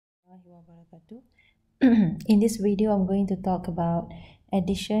warahmatullahi wabarakatuh. In this video, I'm going to talk about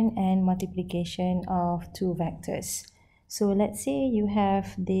addition and multiplication of two vectors. So let's say you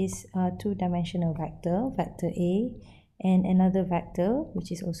have this two-dimensional vector, vector A, and another vector,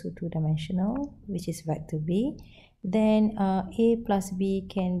 which is also two-dimensional, which is vector B. Then A plus B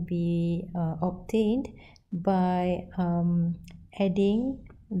can be obtained by adding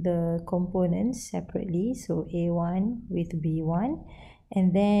the components separately, so A1 with B1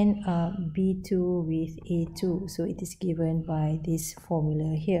 and then B2 with A2, so it is given by this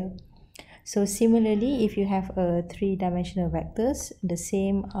formula here. So similarly, if you have a three-dimensional vectors, the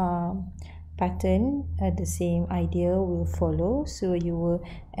same pattern, the same idea will follow. So you will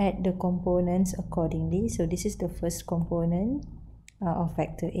add the components accordingly. So this is the first component of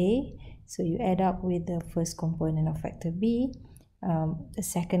vector A, so you add up with the first component of vector B, the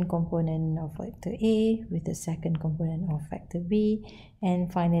second component of vector A with the second component of vector B,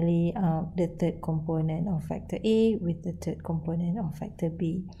 and finally the third component of vector A with the third component of vector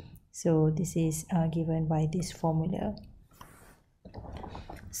B. So this is given by this formula.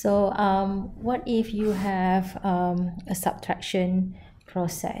 So what if you have a subtraction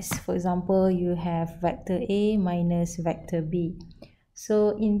process? For example, you have vector A minus vector B.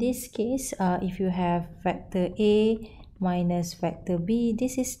 So in this case, if you have vector A minus vector B,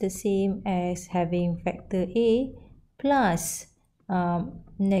 this is the same as having vector A plus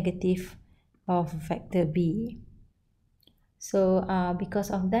negative of vector B. So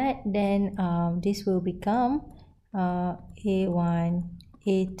because of that, then this will become A1,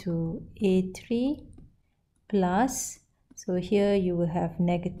 A2, A3 plus, so here you will have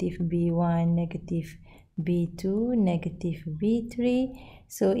negative B1, negative B2, negative B3.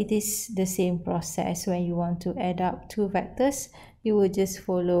 So it is the same process. When you want to add up two vectors, you will just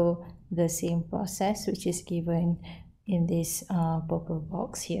follow the same process which is given in this purple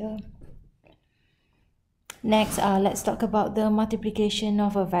box here. Next, let's talk about the multiplication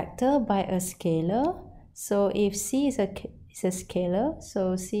of a vector by a scalar. So if C is a scalar,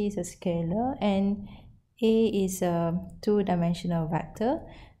 so C is a scalar and A is a two-dimensional vector,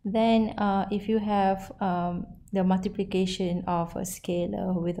 then if you have the multiplication of a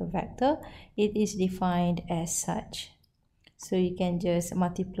scalar with a vector, it is defined as such. So you can just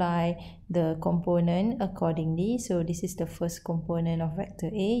multiply the component accordingly. So this is the first component of vector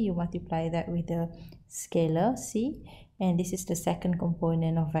A, you multiply that with the scalar C, and this is the second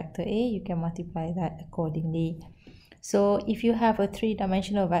component of vector A, you can multiply that accordingly. So if you have a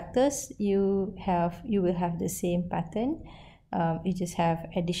three-dimensional vectors, you will have the same pattern. You just have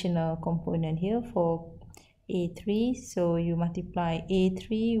additional component here for A3, so you multiply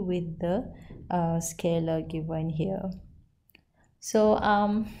A3 with the scalar given here. So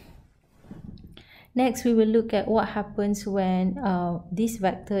next we will look at what happens when this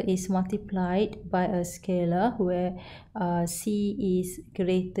vector is multiplied by a scalar where C is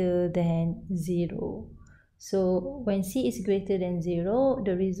greater than 0. So when C is greater than 0,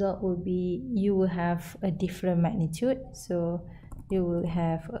 the result will be you will have a different magnitude. So you will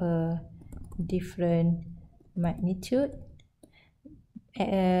have a different magnitude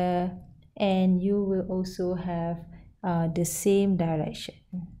and you will also have the same direction.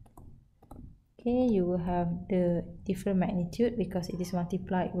 Okay, you will have the different magnitude because it is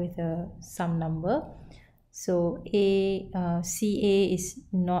multiplied with some number. So CA is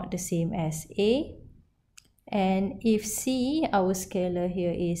not the same as A. And if C, our scalar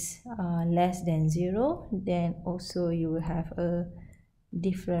here, is less than 0, then also you will have a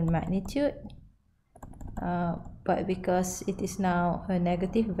different magnitude. But because it is now a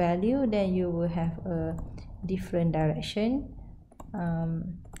negative value, then you will have a different direction,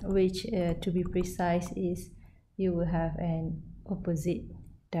 which to be precise is you will have an opposite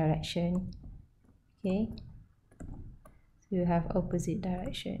direction. Okay, so you have opposite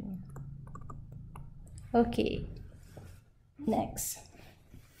direction. Okay, next.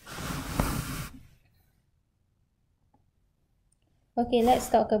 Okay, let's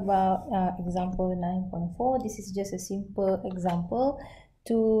talk about example 9.4. This is just a simple example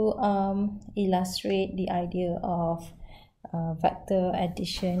to illustrate the idea of vector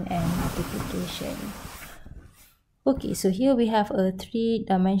addition and multiplication. Okay, so here we have a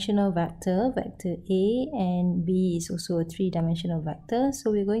three-dimensional vector, vector A, and B is also a three-dimensional vector. So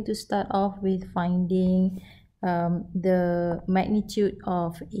we're going to start off with finding the magnitude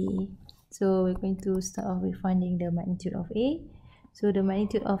of A. So we're going to start off with finding the magnitude of A. So the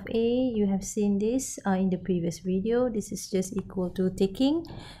magnitude of A, you have seen this in the previous video. This is just equal to taking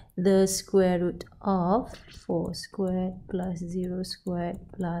the square root of 4 squared plus 0 squared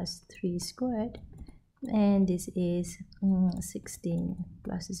plus 3 squared and this is 16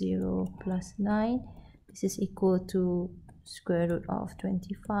 plus 0 plus 9. This is equal to square root of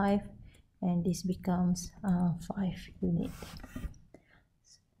 25, and this becomes 5 unit.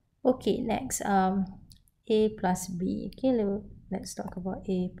 Okay, next a plus b. Okay, let's talk about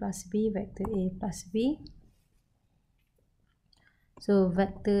a plus b, vector a plus b. So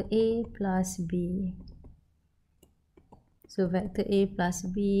vector a plus b. So vector a plus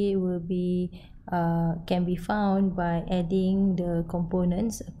b will be can be found by adding the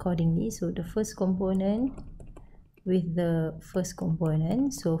components accordingly. So the first component with the first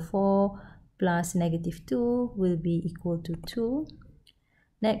component. So 4 plus negative 2 will be equal to 2.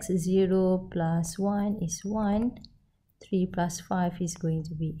 Next, 0 plus 1 is 1. 3 plus 5 is going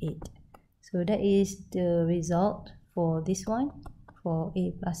to be 8. So that is the result for this one, for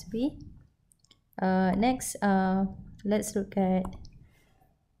a plus b. Next, let's look at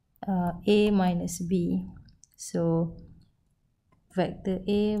a minus b. So vector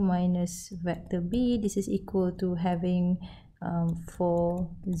a minus vector b, this is equal to having 4,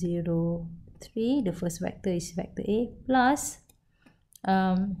 0, 3. The first vector is vector a plus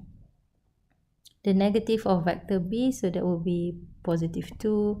the negative of vector b, so that will be positive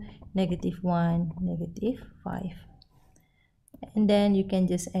 2, negative 1, negative 5. And then you can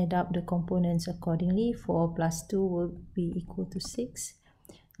just add up the components accordingly. 4 plus 2 will be equal to 6.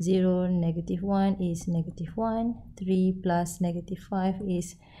 0, negative 1 is negative 1. 3 plus negative 5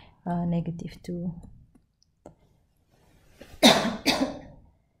 is negative 2.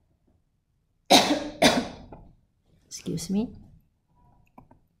 Excuse me.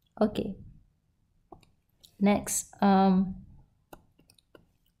 Okay. Next,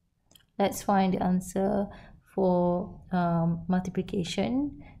 let's find the answer for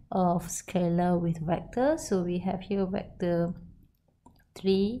multiplication of scalar with vector. So we have here vector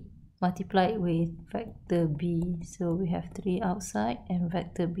 3 multiplied with vector b. So we have 3 outside, and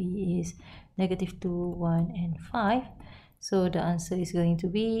vector b is negative 2, 1, and 5. So the answer is going to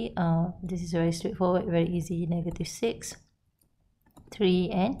be, this is very straightforward, very easy, negative 6, 3,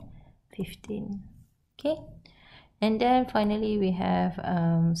 and 15. Okay, and then finally we have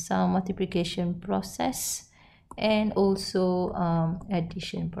some multiplication process and also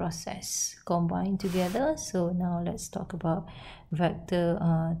addition process combined together. So now let's talk about vector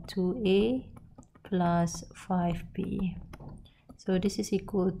 2a plus 5b. So this is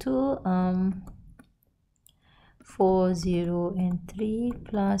equal to 4, 0, and 3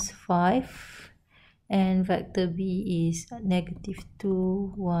 plus 5, and vector b is negative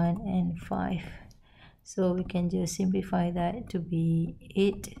 2, 1, and 5. So we can just simplify that to be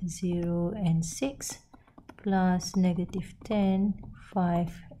 8, 0, and 6 plus negative 10,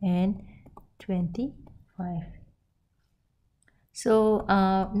 5, and 25. So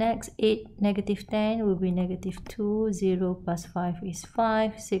next, 8, negative 10 will be negative 2, 0 plus 5 is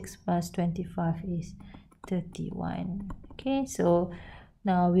 5, 6 plus 25 is 31. Okay, so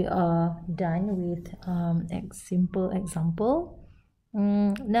now we are done with simple example.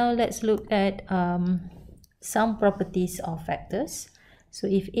 Now let's look at some properties of vectors. So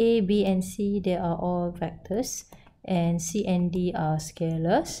if a, b, and c, they are all vectors, and c and d are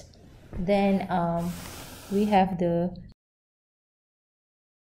scalars, then we have the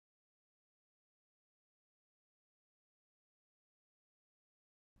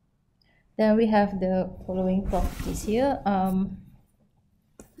following properties here.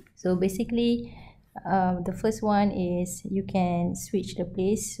 So basically, the first one is you can switch the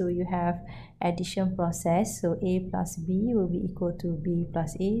place. So you have addition process. So a plus b will be equal to b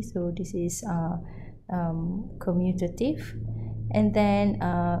plus a. So this is commutative. And then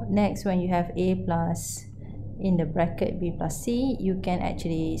next, when you have a plus in the bracket b plus c, you can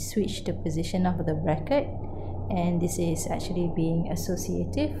actually switch the position of the bracket, and this is actually being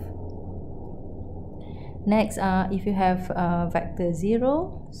associative. Next, if you have vector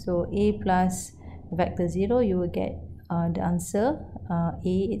 0, so a plus vector 0, you will get the answer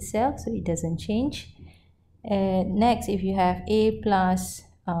a itself, so it doesn't change. Next, if you have a plus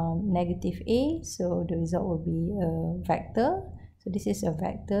negative a, so the result will be a vector. So this is a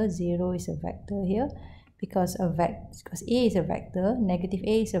vector, 0 is a vector here, because a is a vector, negative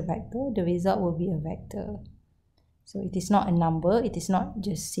a is a vector, the result will be a vector. So it is not a number, it is not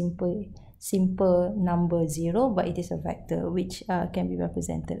just simple number 0, but it is a vector which can be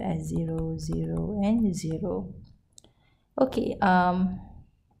represented as 0, 0, and 0. Okay,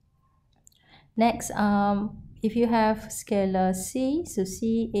 next, if you have scalar c, so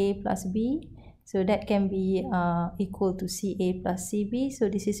ca plus b, so that can be equal to ca plus cb. So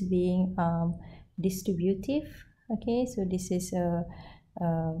this is being distributive. Okay, so this is a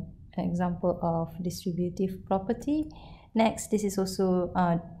an example of distributive property. Next, this is also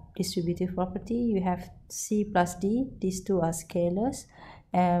distributive property. You have C plus D. These two are scalars,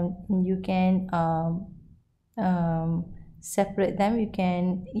 and you can separate them. You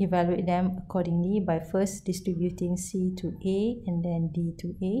can evaluate them accordingly by first distributing C to A and then D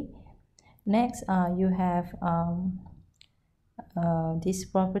to A. Next, you have this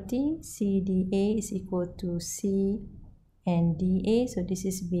property CDA is equal to C and DA. So this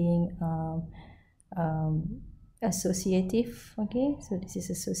is being associative. Okay, so this is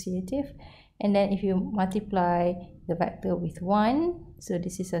associative. And then if you multiply the vector with 1, so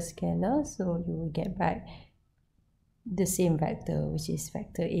this is a scalar, so you will get back the same vector, which is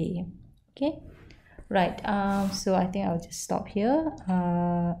vector A. Okay, right. So I think I'll just stop here.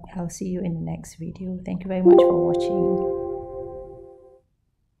 I'll see you in the next video. Thank you very much for watching.